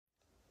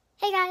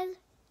Hey guys,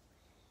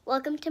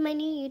 welcome to my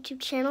new YouTube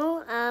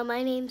channel.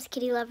 My name's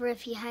Kittylover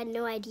if you had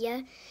no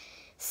idea.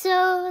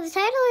 So the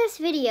title of this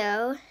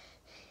video,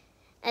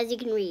 as you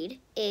can read,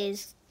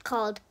 is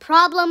called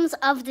Problems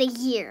of the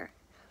Year.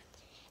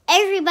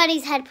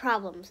 Everybody's had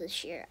problems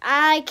this year.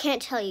 I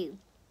can't tell you.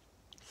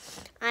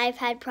 I've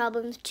had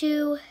problems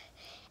too.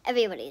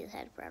 Everybody's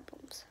had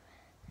problems.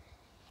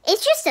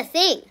 It's just a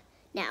thing.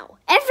 Now,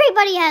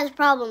 everybody has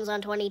problems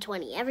on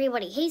 2020.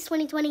 Everybody hates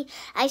 2020.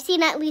 I've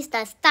seen at least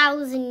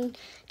 1,000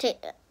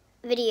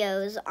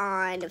 videos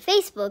on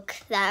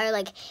Facebook that are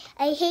like,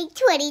 I hate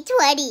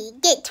 2020.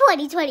 Get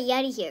 2020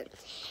 out of here.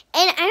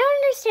 And I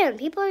don't understand.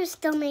 People are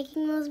still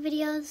making those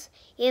videos,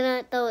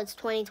 even though it's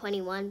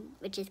 2021,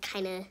 which is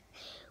kind of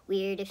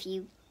weird if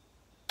you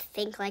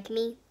think like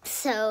me.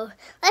 So,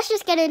 let's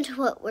just get into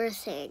what we're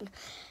saying.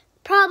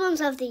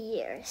 Problems of the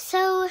year.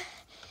 So,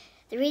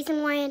 the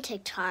reason why on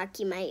TikTok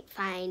you might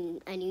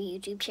find a new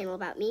YouTube channel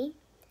about me,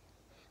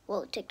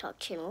 well, TikTok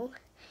channel,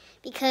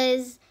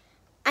 because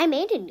I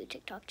made a new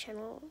TikTok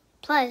channel.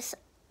 Plus,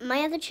 my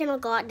other channel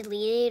got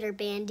deleted or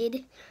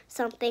banned,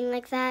 something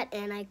like that,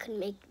 and I couldn't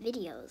make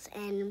videos.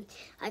 And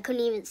I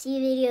couldn't even see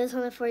videos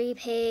on the For You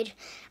page.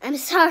 I'm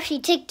sorry,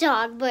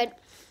 TikTok, but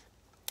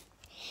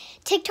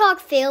TikTok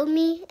failed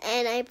me,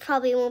 and I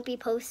probably won't be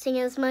posting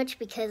as much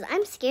because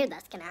I'm scared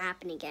that's going to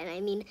happen again. I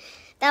mean,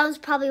 that was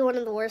probably one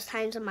of the worst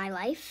times of my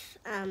life.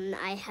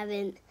 I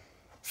haven't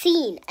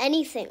seen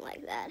anything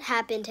like that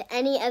happen to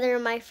any other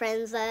of my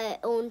friends that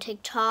own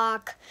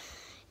TikTok.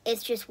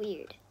 It's just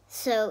weird.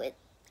 So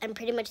I'm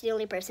pretty much the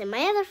only person.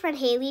 My other friend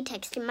Haley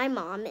texted my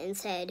mom and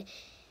said,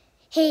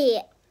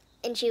 hey,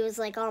 and she was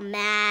like all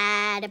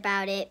mad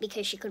about it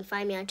because she couldn't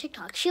find me on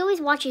TikTok. She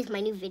always watches my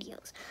new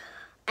videos.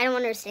 I don't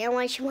understand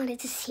why she wanted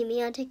to see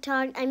me on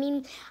TikTok. I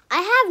mean, I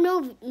have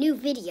no new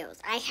videos.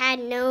 I had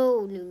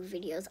no new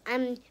videos.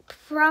 I'm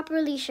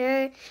properly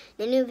sure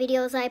the new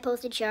videos I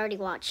posted she already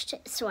watched,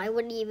 so I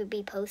wouldn't even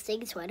be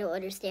posting, so I don't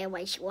understand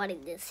why she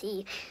wanted to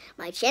see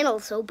my channel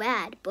so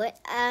bad. But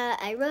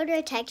I wrote her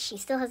a text. She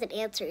still hasn't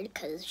answered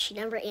because she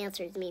never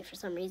answers me for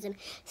some reason.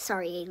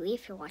 Sorry, Haley,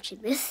 if you're watching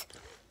this.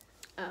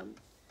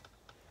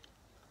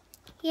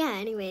 Yeah,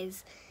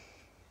 anyways.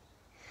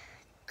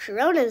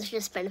 Corona's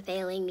just been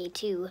failing me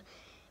too.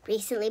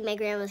 Recently, my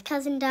grandma's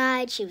cousin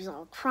died. She was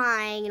all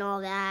crying and all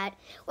that.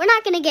 We're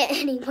not going to get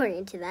any more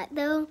into that,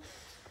 though.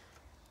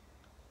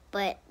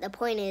 But the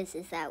point is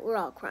that we're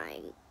all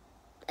crying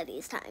at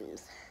these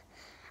times.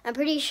 I'm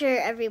pretty sure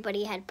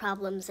everybody had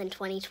problems in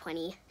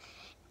 2020.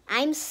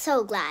 I'm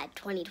so glad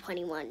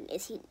 2021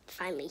 is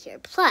finally here.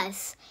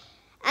 Plus,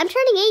 I'm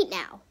turning 8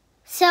 now.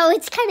 So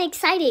it's kind of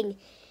exciting.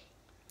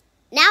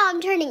 Now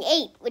I'm turning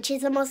 8, which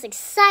is the most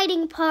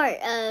exciting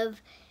part of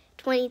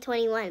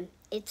 2021.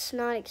 It's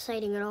not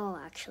exciting at all,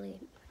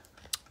 actually.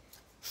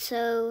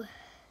 So,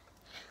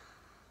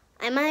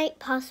 I might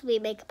possibly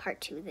make a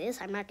part 2 of this.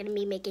 I'm not going to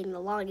be making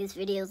the longest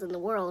videos in the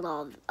world,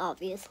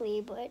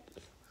 obviously, but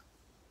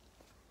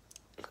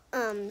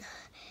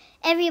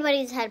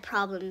everybody's had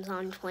problems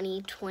on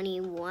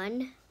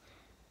 2021.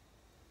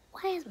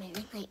 Why is my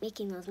ring light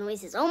making those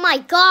noises? Oh my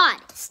god!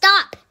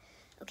 Stop!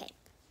 Okay,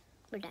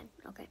 we're done.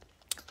 Okay.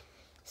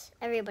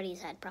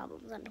 Everybody's had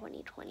problems on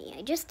 2020.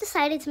 I just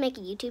decided to make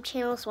a YouTube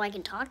channel so I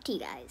can talk to you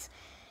guys.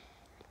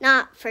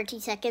 Not 30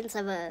 seconds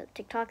of a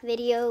TikTok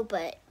video,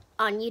 but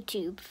on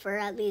YouTube for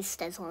at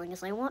least as long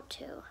as I want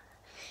to.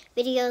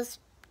 Video's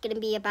gonna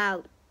be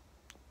about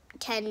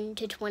 10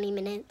 to 20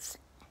 minutes.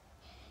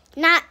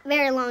 Not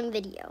very long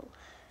video.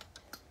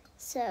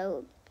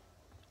 So,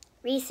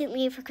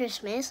 recently for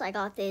Christmas, I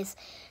got this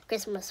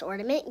Christmas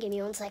ornament. Give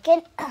me 1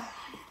 second.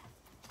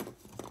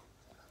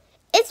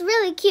 It's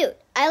really cute.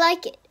 I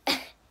like it.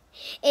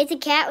 It's a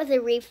cat with a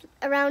wreath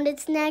around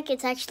its neck.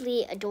 It's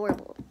actually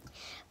adorable.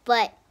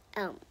 But,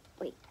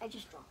 wait, I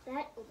just dropped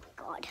that. Oh my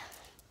god.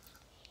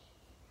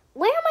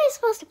 Where am I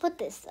supposed to put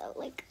this, though?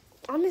 Like,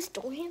 on this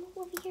door handle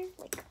over here?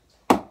 Like,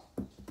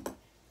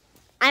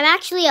 I'm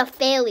actually a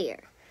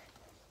failure.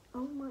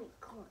 Oh my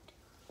god.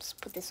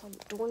 Just put this on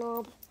the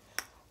doorknob.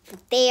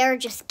 There,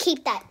 just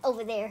keep that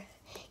over there.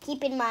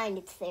 Keep in mind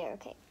it's there,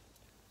 okay.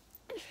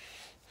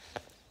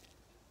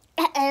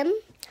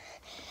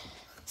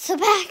 So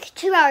back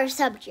to our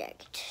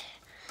subject.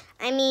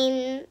 I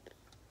mean,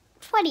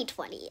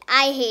 2020.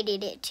 I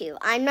hated it too.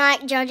 I'm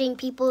not judging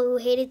people who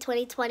hated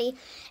 2020.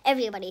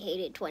 Everybody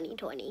hated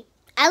 2020.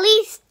 At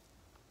least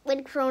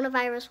when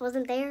coronavirus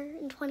wasn't there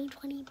in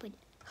 2020. But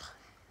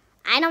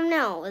I don't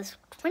know. Was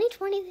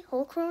 2020 the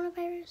whole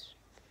coronavirus?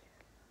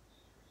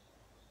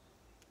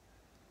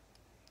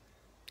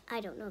 I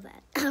don't know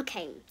that.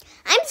 Okay.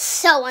 I'm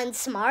so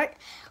unsmart.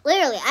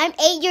 Literally, I'm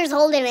 8 years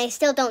old and I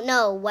still don't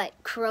know what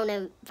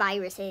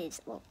coronavirus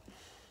is. Well,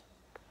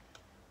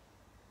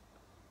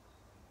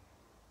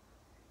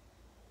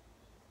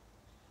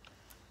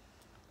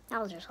 that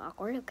was just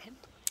awkward. Okay.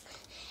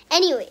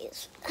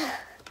 Anyways,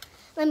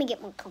 let me get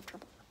more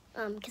comfortable.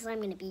 Because I'm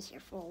going to be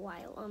here for a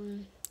while.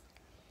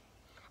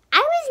 I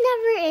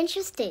was never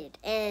interested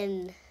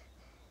in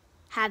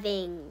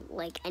having,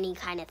 like, any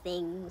kind of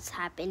things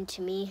happen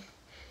to me.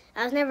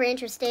 I was never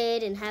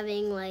interested in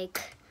having,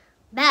 like,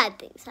 bad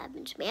things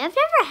happen to me. I've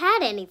never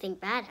had anything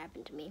bad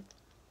happen to me.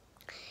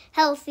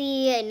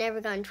 Healthy, I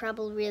never got in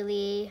trouble,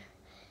 really.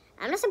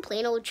 I'm just a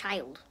plain old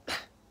child.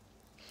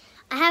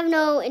 I have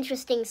no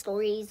interesting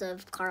stories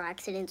of car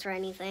accidents or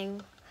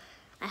anything.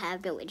 I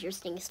have no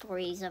interesting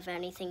stories of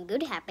anything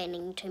good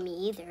happening to me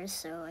either,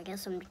 so I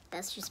guess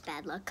that's just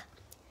bad luck.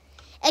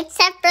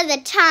 Except for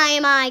the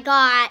time I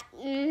got...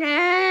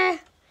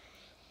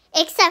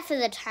 Except for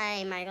the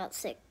time I got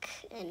sick,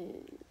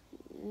 and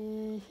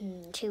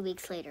 2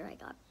 weeks later I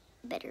got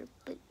better,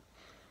 but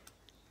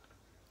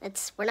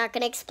we're not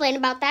going to explain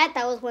about that.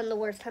 That was one of the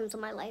worst times of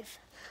my life.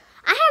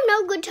 I have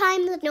no good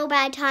times, no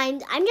bad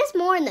times. I'm just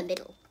more in the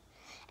middle.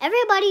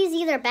 Everybody's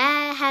either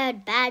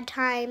had bad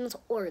times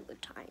or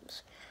good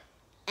times.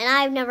 And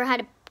I've never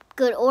had a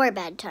good or a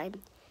bad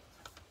time.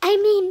 I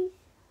mean,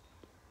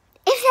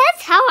 if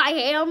that's how I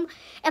am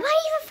I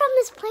even from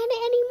this planet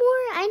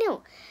anymore? I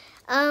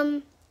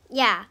know.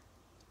 Yeah.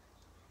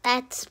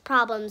 That's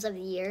problems of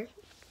the year.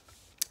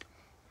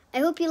 I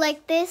hope you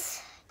like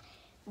this.